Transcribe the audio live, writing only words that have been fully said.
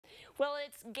Well,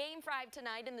 it's Game 5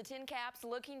 tonight, and the TinCaps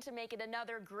looking to make it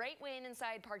another great win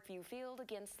inside Parkview Field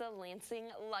against the Lansing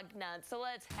Lugnuts. So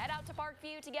let's head out to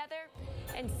Parkview together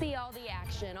and see all the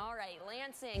action. All right,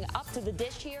 Lansing up to the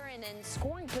dish here and in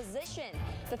scoring position.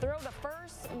 The throw to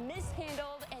first,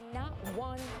 mishandled, and not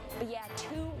one, but yeah,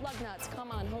 two Lugnuts come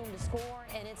on home to score,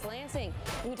 and it's Lansing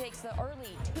who takes the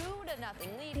early 2-0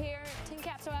 lead here.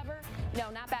 TinCaps, however, no,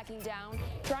 not backing down,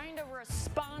 trying to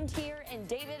respond here, and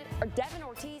Devin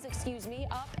Ortiz,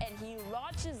 up, and he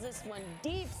launches this one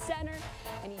deep center,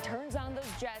 and he turns on those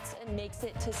Jets and makes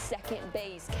it to second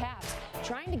base. Caps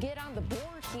trying to get on the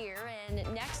board here, and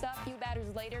next up, a few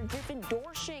batters later, Griffin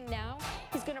Dorshing now.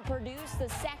 He's going to produce the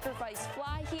sacrifice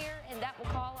fly here, and that will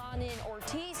call on in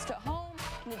Ortiz to home.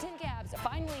 And the TinCaps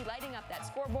finally lighting up that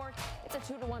scoreboard. It's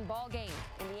a 2-1 ball game.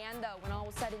 In the end, though, when all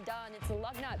was said and done, it's the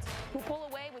Lugnuts who pull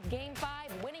away with Game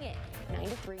 5, winning it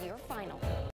 9-3 your final.